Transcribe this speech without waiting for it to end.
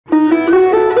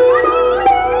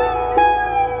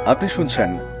আপনি শুনছেন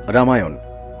রামায়ণ,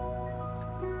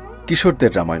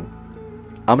 কিশোরদের রামায়ণ।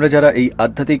 আমরা যারা এই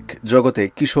আধ্যাত্মিক জগতে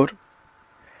কিশোর,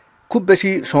 খুব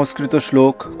বেশি সংস্কৃত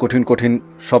শ্লোক, কঠিন কঠিন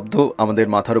শব্দ আমাদের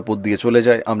মাথার উপর দিয়ে চলে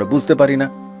যায়, আমরা বুঝতে পারি না।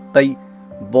 তাই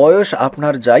বয়স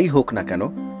আপনার যাই হোক না কেন,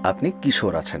 আপনি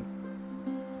কিশোর আছেন।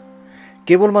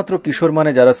 কেবলমাত্র কিশোর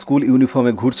মানে যারা স্কুল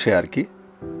ইউনিফর্মে ঘুরছে আর কি,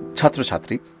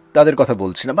 ছাত্রছাত্রী, তাদের কথা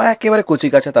বলছি না, বা একেবারে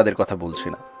কচিকাঁচা তাদের কথা বলছি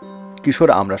না। কিশোর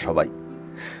আমরা সবাই।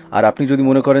 আর আপনি যদি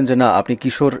মনে করেন যে না, আপনি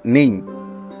কিশোর নেই,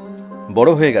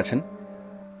 বড় হয়ে গেছেন,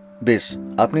 বেশ,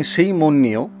 আপনি সেই মন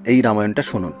নিয়েও এই রামায়ণটা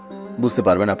শুনুন, বুঝতে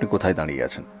পারবেন আপনি কোথায় দাঁড়িয়ে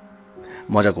আছেন।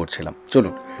 মজা করছিলাম।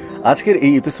 চলুন, আজকের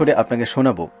এই এপিসোডে আপনাকে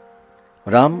শোনাবো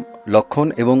রাম, লক্ষ্মণ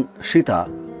এবং সীতা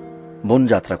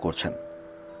বনযাত্রা করছেন।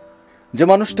 যে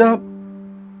মানুষটা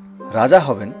রাজা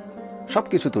হবেন, সব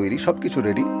কিছু তৈরি, সব কিছু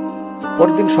রেডি,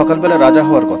 পরের দিন সকালবেলা রাজা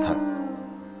হওয়ার কথা,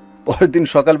 পরের দিন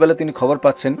সকালবেলা তিনি খবর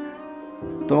পাচ্ছেন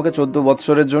তোমাকে 14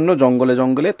 বৎসরের জন্য জঙ্গলে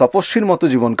জঙ্গলে তপস্বীর মতো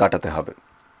জীবন কাটাতে হবে।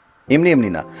 এমনি এমনি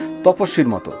না, তপস্বীর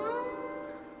মতো।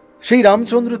 সেই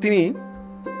রামচন্দ্র তিনি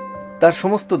তার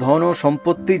সমস্ত ধন ও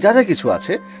সম্পত্তি যা যা কিছু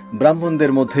আছে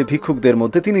ব্রাহ্মণদের মধ্যে, ভিক্ষুকদের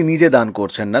মধ্যে তিনি নিজে দান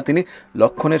করছেন না, তিনি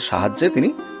লক্ষ্মণের সাহায্যে তিনি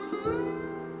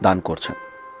দান করছেন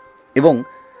এবং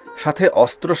সাথে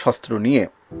অস্ত্র শস্ত্র নিয়ে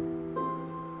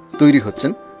তৈরি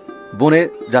হচ্ছেন বনে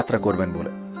যাত্রা করবেন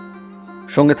বলে।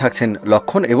 সঙ্গে থাকছেন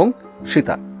লক্ষ্মণ এবং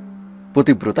সীতা,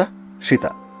 পতিব্রতা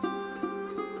সীতা।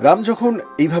 রাম যখন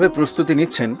এইভাবে প্রস্তুতি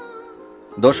নিচ্ছেন,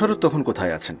 দশরথ তখন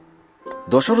কোথায় আছেন?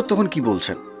 দশরথ তখন কি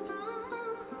বলছেন?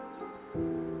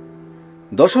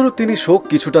 দশরথ তিনি শোক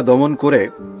কিছুটা দমন করে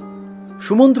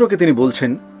সুমন্ত্রকে তিনি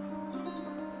বলছেন,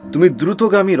 তুমি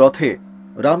দ্রুতগামী রথে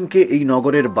রামকে এই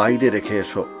নগরের বাইরে রেখে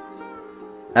এসো।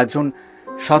 একজন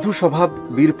সাধু স্বভাব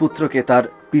বীরপুত্রকে তার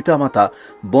পিতামাতা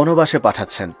বনবাসে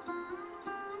পাঠাচ্ছেন,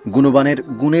 গুণবানের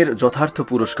গুণের যথার্থ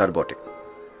পুরস্কার বটে।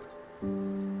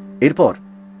 এরপর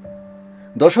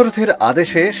দশরথের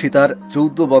আদেশে সীতার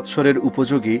 14 বৎসরের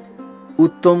উপযোগী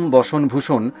উত্তম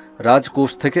বসনভূষণ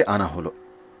রাজকোষ থেকে আনা হল।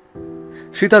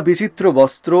 সীতা বিচিত্র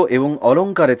বস্ত্র এবং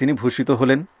অলঙ্কারে তিনি ভূষিত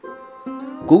হলেন।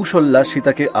 কৌশল্যা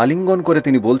সীতাকে আলিঙ্গন করে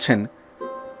তিনি বলছেন,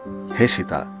 হে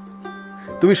সীতা,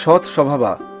 তুমি সৎ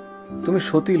স্বভাবা, তুমি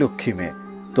সতী লক্ষ্মী মেয়ে,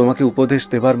 তোমাকে উপদেশ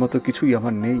দেবার মতো কিছুই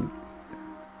আমার নেই।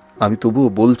 আমি তবুও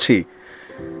বলছি,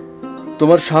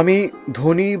 তোমার স্বামী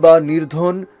ধনী বা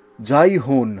নির্ধন যাই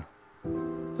হন,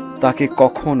 তাকে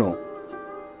কখনো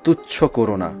তুচ্ছ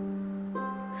করো না,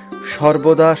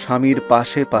 সর্বদা স্বামীর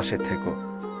পাশে পাশে থেকো।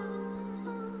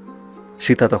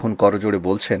 সীতা তখন করজোড়ে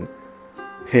বলছেন,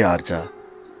 হে আর্যা,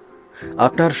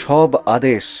 আপনার সব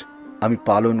আদেশ আমি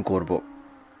পালন করব।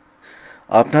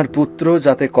 আপনার পুত্র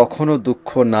যাতে কখনো দুঃখ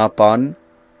না পান,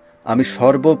 আমি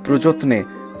সর্বপ্রযত্নে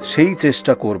সেই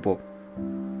চেষ্টা করব।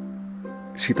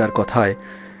 সীতার কথায়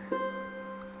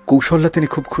কৌশল্যা তিনি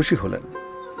খুব খুশি হলেন।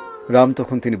 রাম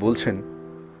তখন তিনি বলছেন,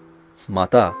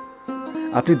 মাতা,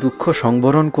 আপনি দুঃখ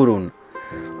সংবরণ করুন,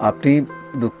 আপনি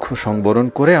দুঃখ সংবরণ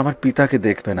করে আমার পিতাকে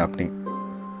দেখবেন। আপনি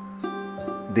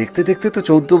দেখতে দেখতে তো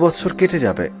 14 বৎসর কেটে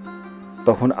যাবে,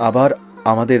 তখন আবার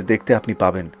আমাদের দেখতে আপনি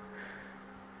পাবেন।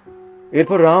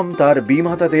 এরপর রাম তার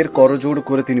বিমাতাদের করজোড়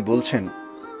করে তিনি বলছেন,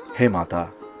 হে মাতা,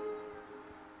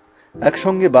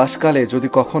 একসঙ্গে বাসকালে যদি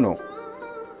কখনো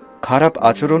খারাপ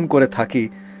আচরণ করে থাকি,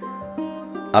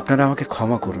 আপনারা আমাকে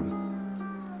ক্ষমা করুন।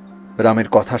 রামের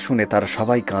কথা শুনে তারা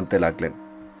সবাই কাঁদতে লাগলেন।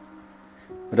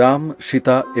 রাম,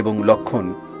 সীতা এবং লক্ষ্মণ,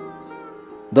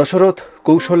 দশরথ,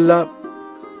 কৌশল্যা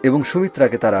এবং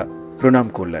সুমিত্রাকে তারা প্রণাম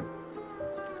করলেন।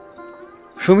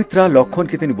 সুমিত্রা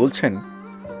লক্ষ্মণকে তিনি বলছেন,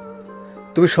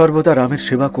 তুমি সর্বদা রামের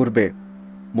সেবা করবে,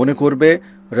 মনে করবে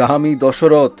রামই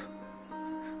দশরথ,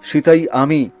 সীতাই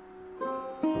আমি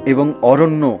এবং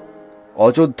অরণ্য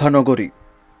অযোধ্যা নগরী।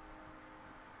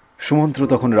 সুমন্ত্র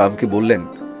তখন রামকে বললেন,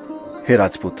 হে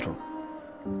রাজপুত্র,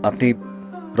 আপনি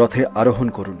রথে আরোহণ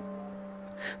করুন,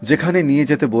 যেখানে নিয়ে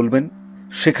যেতে বলবেন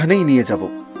সেখানেই নিয়ে যাব।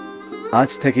 আজ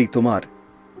থেকেই তোমার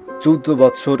 14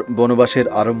 বৎসর বনবাসের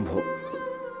আরম্ভ।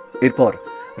 এরপর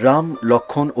রাম,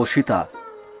 লক্ষ্মণ ও সীতা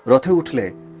রথে উঠলে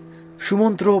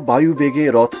সুমন্ত্র বায়ুবেগে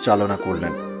রথ চালনা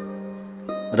করলেন।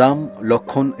 রাম,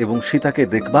 লক্ষ্মণ এবং সীতাকে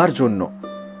দেখবার জন্য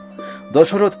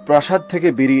দশরথ প্রাসাদ থেকে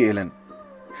বেরিয়ে এলেন।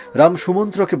 রাম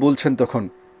সুমন্ত্রকে বলছেন তখন,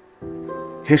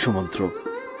 হে সুমন্ত্র,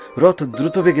 রথ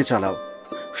দ্রুতবেগে চালাও।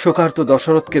 শোকার্ত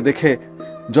দশরথকে দেখে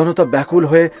জনতা ব্যাকুল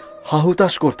হয়ে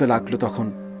হাহুতাশ করতে লাগলো। তখন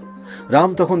রাম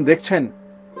তখন দেখছেন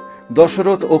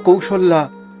দশরথ ও কৌশল্যা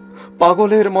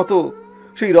পাগলের মতো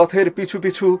সেই রথের পিছু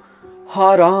পিছু হা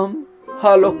রাম,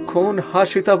 হা লক্ষ্মণ, হা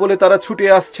সীতা বলে তারা ছুটে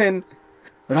আসছেন।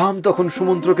 রাম তখন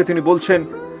সুমন্ত্রকে তিনি বলছেন,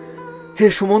 হে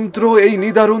সুমন্ত্র, এই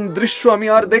নিদারুণ দৃশ্য আমি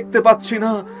আর দেখতে পাচ্ছি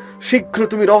না, শীঘ্র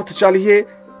তুমি রথ চালিয়ে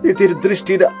এদের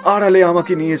দৃষ্টির আড়ালে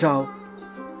আমাকে নিয়ে যাও।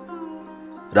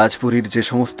 রাজপুরীর যে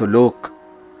সমস্ত লোক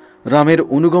রামের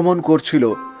অনুগমন করছিল,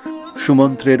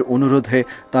 সুমন্ত্রের অনুরোধে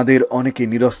তাদের অনেকে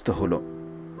নিরস্ত হল।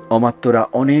 অমাত্যরা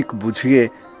অনেক বুঝিয়ে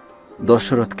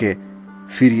দশরথকে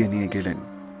ফিরিয়ে নিয়ে গেলেন।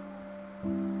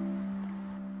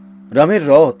 রামের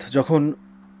রথ যখন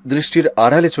দৃষ্টির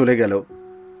আড়ালে চলে গেল,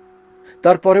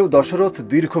 তারপরেও দশরথ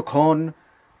দীর্ঘক্ষণ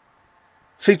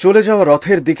সেই চলে যাওয়া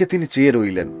রথের দিকে তিনি চেয়ে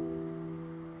রইলেন।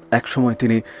 একসময়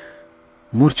তিনি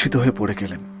মূর্ছিত হয়ে পড়ে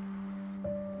গেলেন।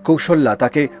 কৌশল্যা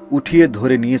তাকে উঠিয়ে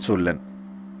ধরে নিয়ে চললেন।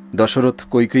 দশরথ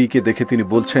কৈকেয়ীকে দেখে তিনি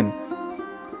বলছেন,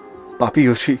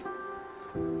 পাপীয়সী,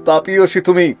 পাপীয়সী,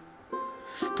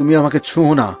 তুমি আমাকে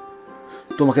ছুঁয়ো না,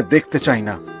 তোমাকে দেখতে চাই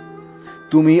না।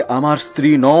 তুমি আমার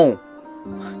স্ত্রী নও।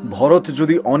 ভরত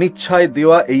যদি অনিচ্ছায়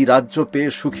দেওয়া এই রাজ্য পেয়ে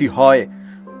সুখী হয়,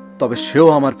 তবে সেও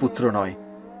আমার পুত্র নয়।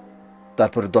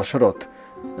 তারপর দশরথ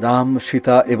রাম,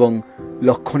 সীতা এবং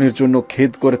লক্ষ্মণের জন্য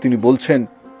খেদ করে তিনি বলছেন,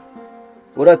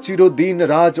 ওরা চিরদিন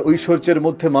রাজ ঐশ্বর্যের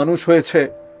মধ্যে মানুষ হয়েছে,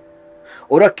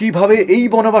 ওরা কিভাবে এই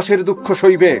বনবাসের দুঃখ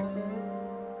সইবে,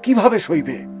 কিভাবে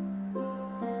সইবে?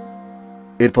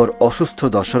 এরপর অসুস্থ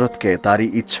দশরথকে তারই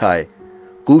ইচ্ছায়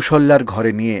কৌশল্যার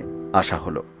ঘরে নিয়ে আসা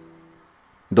হল।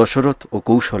 দশরথ ও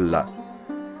কৌশল্যা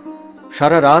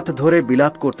সারা রাত ধরে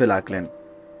বিলাপ করতে লাগলেন।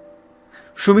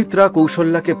 সুমিত্রা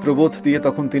কৌশল্যাকে প্রবোধ দিয়ে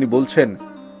তখন তিনি বলছেন,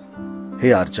 হে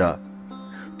আর্যা,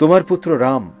 তোমার পুত্র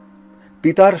রাম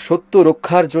পিতার সত্য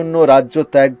রক্ষার জন্য রাজ্য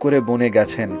ত্যাগ করে বনে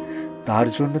গেছেন, তার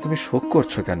জন্য তুমি শোক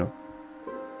করছো কেন?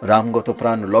 রামগত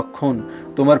প্রাণ লক্ষ্মণ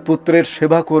তোমার পুত্রের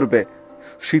সেবা করবে,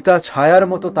 সীতা ছায়ার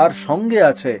মতো তার সঙ্গে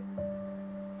আছে।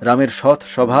 রামের সৎ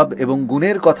স্বভাব এবং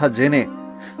গুণের কথা জেনে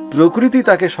প্রকৃতি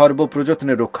তাকে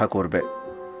সর্বপ্রযত্নে রক্ষা করবে।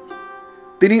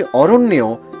 তিনি অরণ্যেও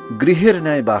গৃহের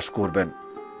ন্যায় বাস করবেন।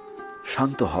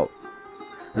 শান্ত হও,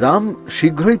 রাম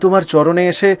শীঘ্রই তোমার চরণে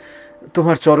এসে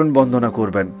তোমার চরণ বন্দনা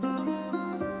করবেন।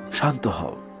 শান্ত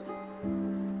হও।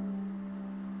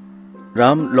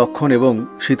 রাম, লক্ষ্মণ এবং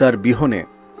সীতার বিহনে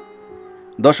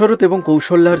দশরথ এবং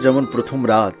কৌশল্যার যেমন প্রথম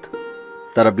রাত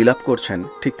তারা বিলাপ করছেন,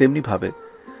 ঠিক তেমনি ভাবে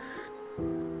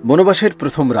বনবাসের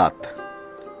প্রথম রাত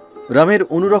রামের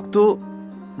অনুরক্ত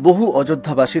বহু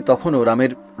অযোধ্যাবাসী তখনও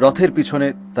রামের রথের পিছনে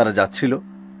তারা যাচ্ছিল।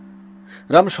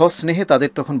 রাম সস্নেহে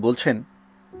তাদের তখন বলছেন,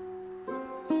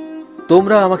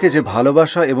 তোমরা আমাকে যে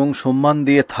ভালোবাসা এবং সম্মান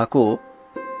দিয়ে থাকো,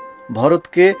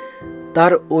 ভরতকে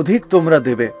তার অধিক তোমরা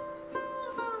দেবে।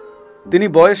 তিনি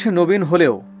বয়সে নবীন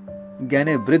হলেও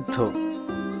জ্ঞানে বৃদ্ধ।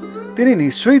 তিনি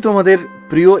নিশ্চয়ই তোমাদের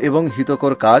প্রিয় এবং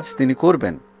হিতকর কাজ তিনি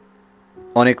করবেন।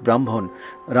 অনেক ব্রাহ্মণ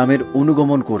রামের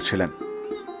অনুগমন করছিলেন।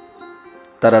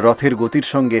 তারা রথের গতির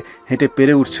সঙ্গে হেঁটে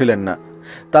পেরে উঠছিলেন না।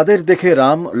 তাদের দেখে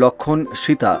রাম, লক্ষ্মণ,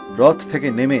 সীতা রথ থেকে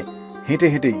নেমে হেঁটে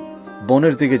হেঁটেই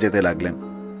বনের দিকে যেতে লাগলেন।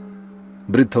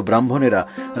 বৃদ্ধ ব্রাহ্মণেরা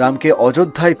রামকে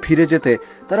অযোধ্যায় ফিরে যেতে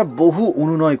তারা বহু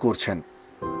অনুনয় করছেন।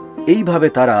 এইভাবে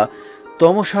তারা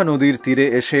তমসা নদীর তীরে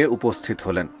এসে উপস্থিত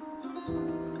হলেন।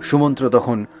 সুমন্ত্র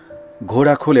তখন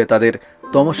ঘোড়া খুলে তাদের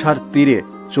তমসার তীরে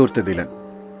চড়তে দিলেন।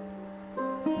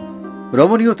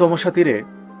 রমণীয় তমসা তীরে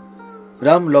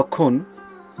রাম, লক্ষ্মণ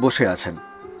বসে আছেন।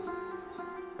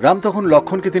 রাম তখন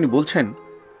লক্ষ্মণকে তিনি বলছেন,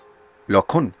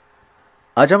 লক্ষ্মণ,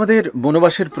 আজ আমাদের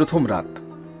বনবাসের প্রথম রাত।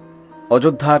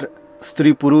 অযোধ্যার স্ত্রী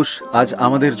পুরুষ আজ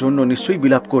আমাদের জন্য নিশ্চয়ই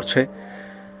বিলাপ করছে।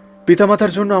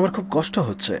 পিতামাতার জন্য আমার খুব কষ্ট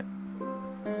হচ্ছে।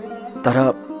 তারা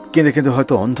কেঁদে কেঁদে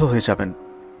হয়তো অন্ধ হয়ে যাবেন।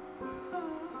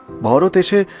 ভরত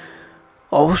এসে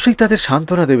অবশ্যই তাদের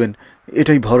সান্ত্বনা দেবেন,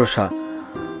 এটাই ভরসা।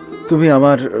 তুমি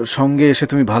আমার সঙ্গে এসে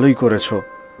তুমি ভালোই করেছ।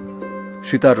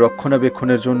 সীতার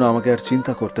রক্ষণাবেক্ষণের জন্য আমাকে আর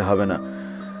চিন্তা করতে হবে না।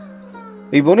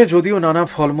 এই বনে যদিও নানা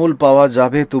ফলমূল পাওয়া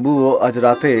যাবে, তবুও আজ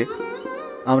রাতে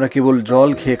আমরা কেবল জল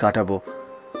খেয়ে কাটাবো,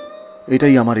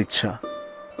 এটাই আমার ইচ্ছা।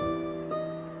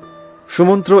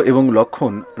 সুমন্ত্র এবং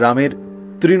লক্ষ্মণ রামের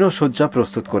তৃণশয্যা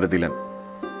প্রস্তুত করে দিলেন।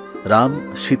 রাম,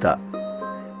 সীতা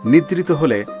নিদ্রিত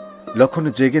হলে লক্ষ্মণ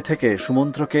জেগে থেকে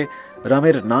সুমন্ত্রকে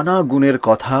রামের নানা গুণের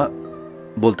কথা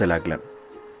বলতে লাগলেন।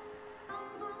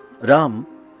 রাম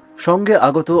সঙ্গে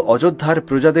আগত অযোধ্যার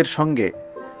প্রজাদের সঙ্গে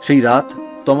সেই রাত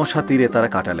তমসা তীরে তারা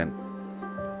কাটালেন।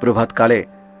 প্রভাতকালে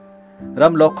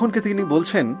রাম লক্ষ্মণকে তিনি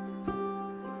বলছেন,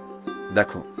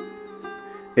 দেখো,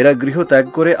 এরা গৃহ ত্যাগ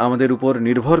করে আমাদের উপর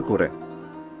নির্ভর করে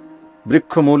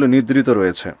বৃক্ষমূল নিদ্রিত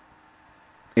রয়েছে।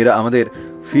 এরা আমাদের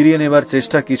ফিরিয়ে নেবার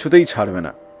চেষ্টা কিছুতেই ছাড়বে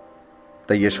না।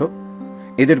 তাই এসো,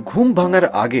 এদের ঘুম ভাঙার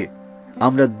আগে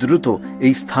আমরা দ্রুত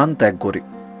এই স্থান ত্যাগ করি।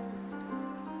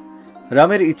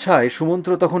 রামের ইচ্ছায়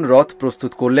সুমন্ত্র তখন রথ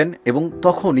প্রস্তুত করলেন এবং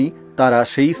তখনই তারা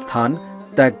সেই স্থান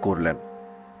ত্যাগ করলেন।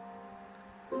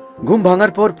 ঘুম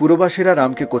ভাঙার পর পুরবাসীরা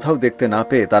রামকে কোথাও দেখতে না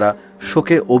পেয়ে তারা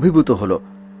শোকে অভিভূত হল।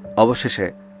 অবশেষে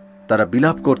তারা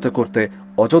বিলাপ করতে করতে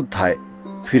অযোধ্যায়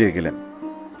ফিরে গেলেন।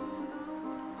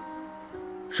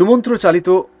 সুমন্ত্র চালিত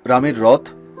রামের রথ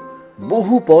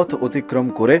বহু পথ অতিক্রম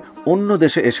করে অন্য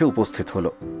দেশে এসে উপস্থিত হল।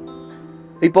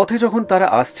 এই পথে যখন তারা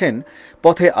আসছেন,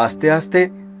 পথে আস্তে আস্তে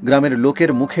গ্রামের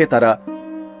লোকের মুখে তারা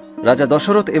রাজা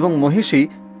দশরথ এবং মহিষী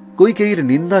কৈকেয়ীর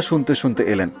নিন্দা শুনতে শুনতে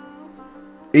এলেন।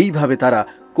 এইভাবে তারা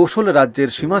কোশল রাজ্যের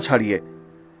সীমা ছাড়িয়ে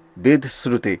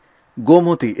বেদশ্রুতি,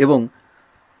 গোমতী এবং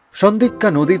সন্দিক্কা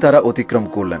নদী তারা অতিক্রম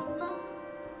করলেন।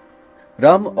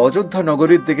 রাম অযোধ্যা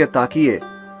নগরীর দিকে তাকিয়ে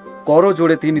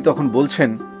করজোড়ে তিনি তখন বলছেন,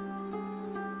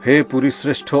 হে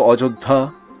পুরীশ্রেষ্ঠ অযোধ্যা,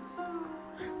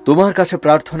 তোমার কাছে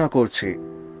প্রার্থনা করছি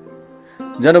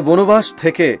যেন বনবাস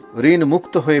থেকে ঋণ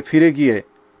মুক্ত হয়ে ফিরে গিয়ে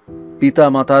পিতা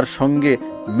মাতার সঙ্গে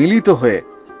মিলিত হয়ে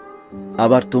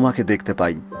আবার তোমাকে দেখতে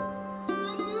পাই।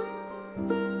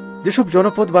 যেসব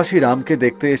জনপদবাসী রামকে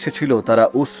দেখতে এসেছিল তারা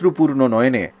অশ্রুপূর্ণ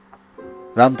নয়নে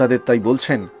রাম তাদের তাই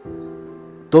বলছেন,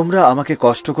 তোমরা আমাকে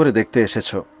কষ্ট করে দেখতে এসেছ,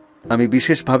 আমি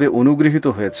বিশেষভাবে অনুগৃহীত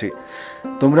হয়েছি,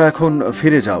 তোমরা এখন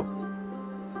ফিরে যাও।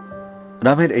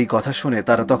 রামের এই কথা শুনে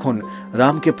তারা তখন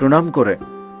রামকে প্রণাম করে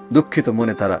দুঃখিত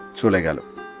মনে তারা চলে গেল।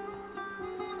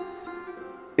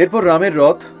 এরপর রামের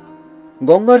রথ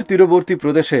গঙ্গার তীরবর্তী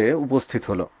প্রদেশে উপস্থিত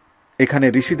হল। এখানে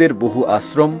ঋষিদের বহু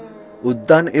আশ্রম,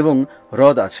 উদ্যান এবং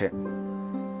হ্রদ আছে।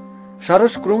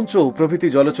 সারস, ক্রৌঞ্চ প্রভৃতি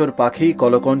জলচর পাখি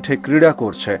কলকণ্ঠে ক্রীড়া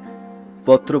করছে।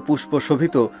 পত্রপুষ্প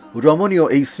শোভিত রমণীয়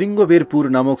এই শৃঙ্গবেরপুর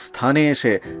নামক স্থানে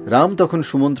এসে রাম তখন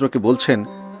সুমন্ত্রকে বলছেন,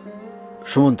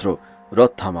 সুমন্ত্র,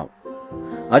 রথ থামাও,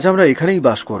 আজ আমরা এখানেই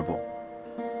বাস করব।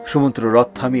 সুমন্ত্র রথ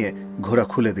থামিয়ে ঘোড়া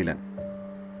খুলে দিলেন।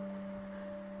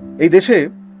 এই দেশে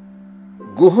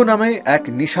গুহ নামে এক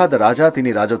নিষাদ রাজা তিনি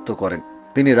রাজত্ব করেন।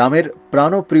 তিনি রামের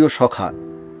প্রাণপ্রিয় সখা।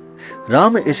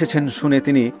 রাম এসেছেন শুনে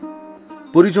তিনি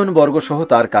পরিজনবর্গ সহ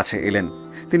তার কাছে এলেন।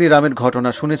 তিনি রামের ঘটনা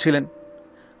শুনেছিলেন।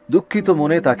 দুঃখিত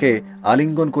মনে তাকে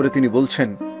আলিঙ্গন করে তিনি বলছেন,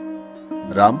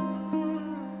 রাম,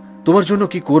 তোমার জন্য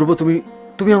কি করব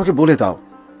তুমি আমাকে বলে দাও।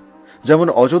 যেমন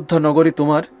অযোধ্যা নগরী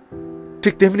তোমার,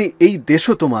 ঠিক তেমনি এই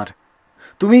দেশও তোমার।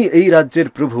 তুমি এই রাজ্যের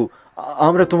প্রভু,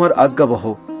 আমরা তোমার আজ্ঞাবহ।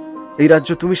 এই রাজ্য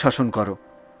তুমি শাসন করো।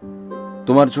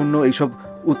 তোমার জন্য এইসব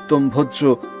উত্তম ভোজ্য,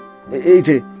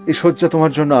 এই শয্যা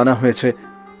তোমার জন্য আনা হয়েছে,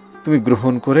 তুমি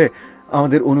গ্রহণ করে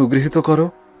আমাদের অনুগৃহীত করো।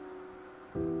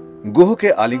 গুহকে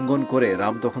আলিঙ্গন করে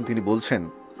রাম তখন তিনি বলছেন,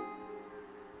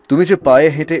 তুমি যে পায়ে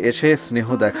হেঁটে এসে স্নেহ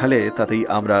দেখালে তাতেই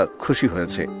আমরা খুশি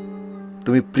হয়েছে।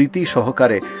 তুমি প্রীতি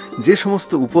সহকারে যে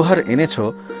সমস্ত উপহার এনেছ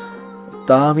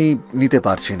তা আমি নিতে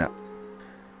পারছি না।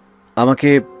 আমাকে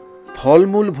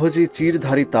ফলমূল ভোজী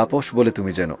চিরধারী তাপস বলে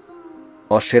তুমি যেন।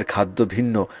 অশ্বের খাদ্য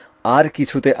ভিন্ন আর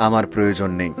কিছুতে আমার প্রয়োজন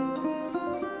নেই।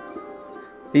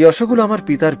 এই অশ্বগুলো আমার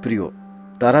পিতার প্রিয়,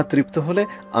 তারা তৃপ্ত হলে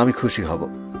আমি খুশি হব।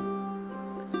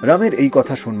 রামের এই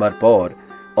কথা শুনবার পর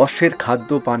অশ্বের খাদ্য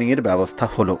পানীয়ের ব্যবস্থা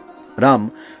হল। রাম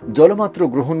জলমাত্র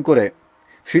গ্রহণ করে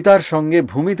সীতার সঙ্গে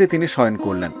ভূমিতে তিনি শয়ন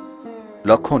করলেন।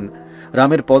 লক্ষ্মণ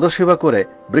রামের পদসেবা করে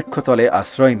বৃক্ষতলে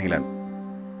আশ্রয় নিলেন।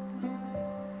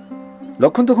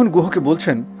 লক্ষ্মণ তখন গুহকে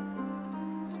বলছেন,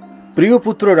 প্রিয়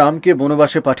পুত্র রামকে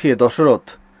বনবাসে পাঠিয়ে দশরথ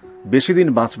বেশি দিন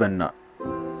বাঁচবেন না।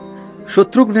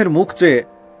 শত্রুঘ্নের মুখ চেয়ে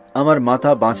আমার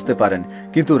মাতা বাঁচতে পারেন,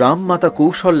 কিন্তু রাম মাতা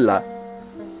কৌশল্যা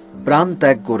প্রাণ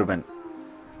ত্যাগ করবেন।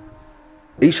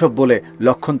 এইসব বলে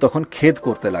লক্ষ্মণ তখন খেদ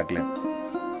করতে লাগলেন।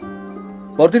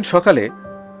 পরদিন সকালে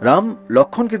রাম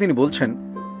লক্ষ্মণকে তিনি বলছেন,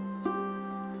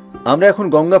 আমরা এখন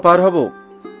গঙ্গা পার হব।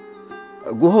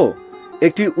 গুহ,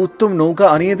 একটি উত্তম নৌকা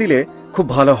আনিয়ে দিলে খুব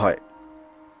ভালো হয়।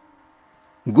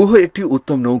 গুহ একটি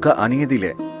উত্তম নৌকা আনিয়ে দিলে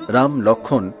রাম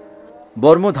লক্ষ্মণ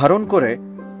বর্ম ধারণ করে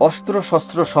অস্ত্র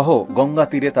শস্ত্র সহ গঙ্গা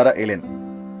তীরে তারা এলেন।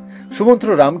 সুমন্ত্র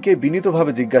রামকে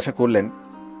বিনীতভাবে জিজ্ঞাসা করলেন,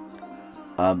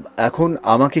 এখন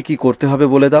আমাকে কি করতে হবে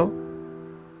বলে দাও।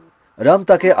 রাম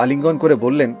তাকে আলিঙ্গন করে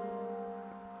বললেন,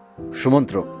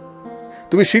 সুমন্ত্র,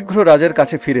 তুমি শীঘ্র রাজার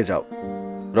কাছে ফিরে যাও।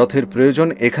 রথের প্রয়োজন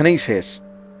এখানেই শেষ।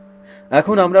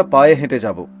 এখন আমরা পায়ে হেঁটে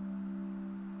যাব।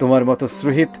 তোমার মতো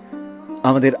সুহৃদ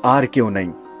আমাদের আর কেউ নেই।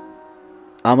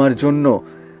 আমার জন্য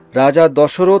রাজা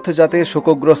দশরথ যাতে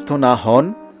শোকগ্রস্ত না হন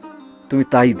তুমি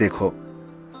তাই দেখো।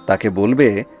 তাকে বলবে,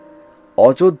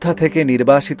 অযোধ্যা থেকে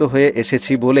নির্বাসিত হয়ে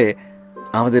এসেছি বলে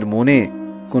আমাদের মনে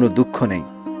কোনো দুঃখ নেই।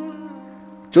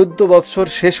 14 বৎসর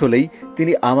শেষ হলেই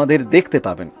তিনি আমাদের দেখতে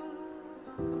পাবেন।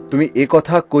 তুমি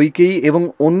একথা কৈকেয়ী এবং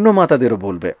অন্য মাতাদেরও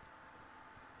বলবে।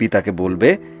 পিতাকে বলবে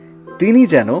তিনি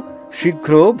যেন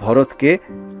শীঘ্র ভরতকে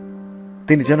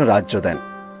তিনি যেন রাজ্য দেন।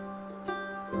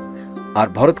 আর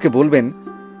ভরতকে বলবেন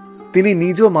তিনি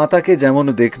নিজ মাতাকে যেমন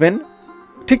দেখবেন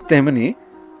ঠিক তেমনি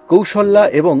কৌশল্যা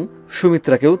এবং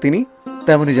সুমিত্রাকেও তিনি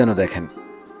তেমনি যেন দেখেন।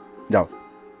 যাও,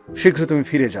 শীঘ্র তুমি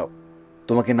ফিরে যাও।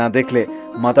 তোমাকে না দেখলে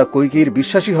মাতা কৈকেয়ীর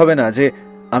বিশ্বাসই হবে না যে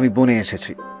আমি বনে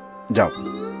এসেছি। যাও।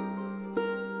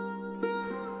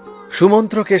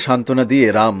 সুমন্ত্রকে সান্ত্বনা দিয়ে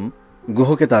রাম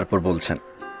গুহকে তারপর বলছেন,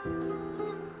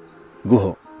 গুহ,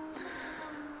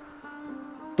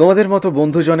 তোমাদের মতো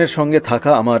বন্ধুজনের সঙ্গে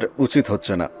থাকা আমার উচিত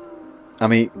হচ্ছে না।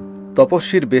 আমি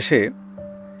তপস্বীর বেশে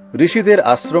ঋষিদের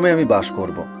আশ্রমে আমি বাস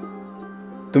করব।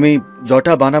 তুমি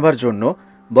জটা বানাবার জন্য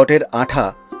বটের আঠা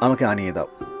আমাকে আনিয়ে দাও।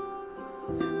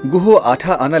 গুহ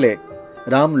আঠা আনালে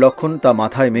রাম লক্ষ্মণ তা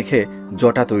মাথায় মেখে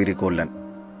জটা তৈরি করলেন।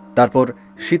 তারপর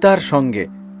সীতার সঙ্গে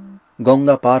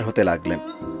গঙ্গা পার হতে লাগলেন।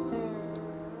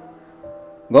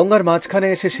 গঙ্গার মাঝখানে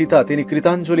এসে সীতা তিনি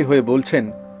কৃতাঞ্জলি হয়ে বলছেন,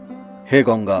 হে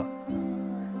গঙ্গা,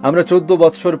 আমরা 14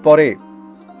 বৎসর পরে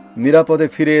নিরাপদে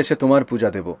ফিরে এসে তোমার পূজা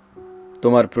দেব।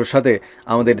 তোমার প্রসাদে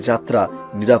আমাদের যাত্রা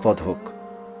নিরাপদ হোক।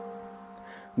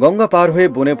 গঙ্গা পার হয়ে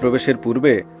বনে প্রবেশের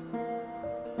পূর্বে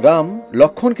রাম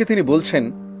লক্ষ্মণকে তিনি বলছেন,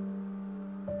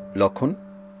 লক্ষ্মণ,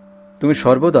 তুমি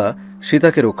সর্বদা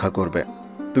সীতাকে রক্ষা করবে।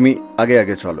 তুমি আগে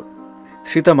আগে চলো,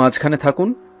 সীতা মাঝখানে থাকুন,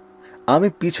 আমি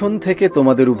পিছন থেকে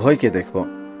তোমাদের উভয়কে দেখব।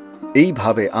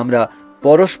 এইভাবে আমরা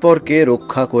পরস্পরকে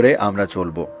রক্ষা করে আমরা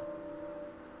চলব।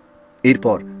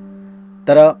 এরপর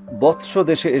তারা বৎস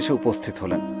দেশে এসে উপস্থিত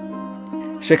হলেন।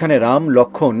 সেখানে রাম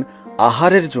লক্ষ্মণ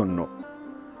আহারের জন্য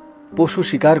পশু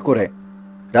শিকার করে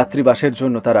রাত্রিবাসের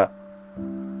জন্য তারা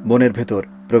বনের ভেতর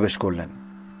প্রবেশ করলেন।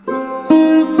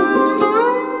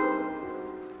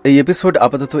 এই এপিসোড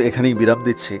আপাতত এখানেই বিরাম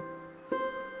দিচ্ছি।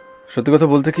 সত্যি কথা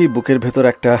বলতে কি, বুকের ভেতর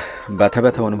একটা ব্যথা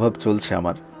ব্যথা অনুভব চলছে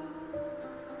আমার।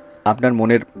 আপনার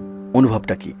মনের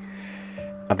অনুভবটা কি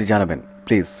আপনি জানাবেন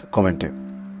প্লিজ কমেন্টে।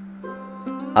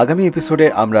 আগামী এপিসোডে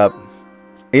আমরা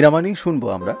এই রামায়ণই শুনবো।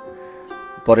 আমরা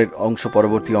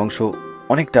পরবর্তী অংশ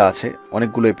অনেকটা আছে,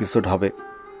 অনেকগুলো এপিসোড হবে।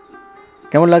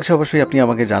 কেমন লাগছে অবশ্যই আপনি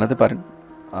আমাকে জানাতে পারেন।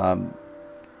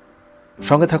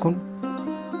 সঙ্গে থাকুন।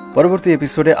 পরবর্তী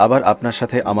এপিসোডে আবার আপনার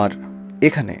সাথে আমার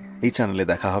এখানে এই চ্যানেলে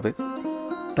দেখা হবে,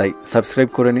 তাই সাবস্ক্রাইব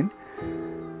করে নিন।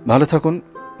 ভালো থাকুন,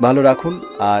 ভালো রাখুন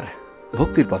আর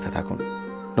ভক্তির পথে থাকুন।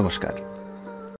 নমস্কার।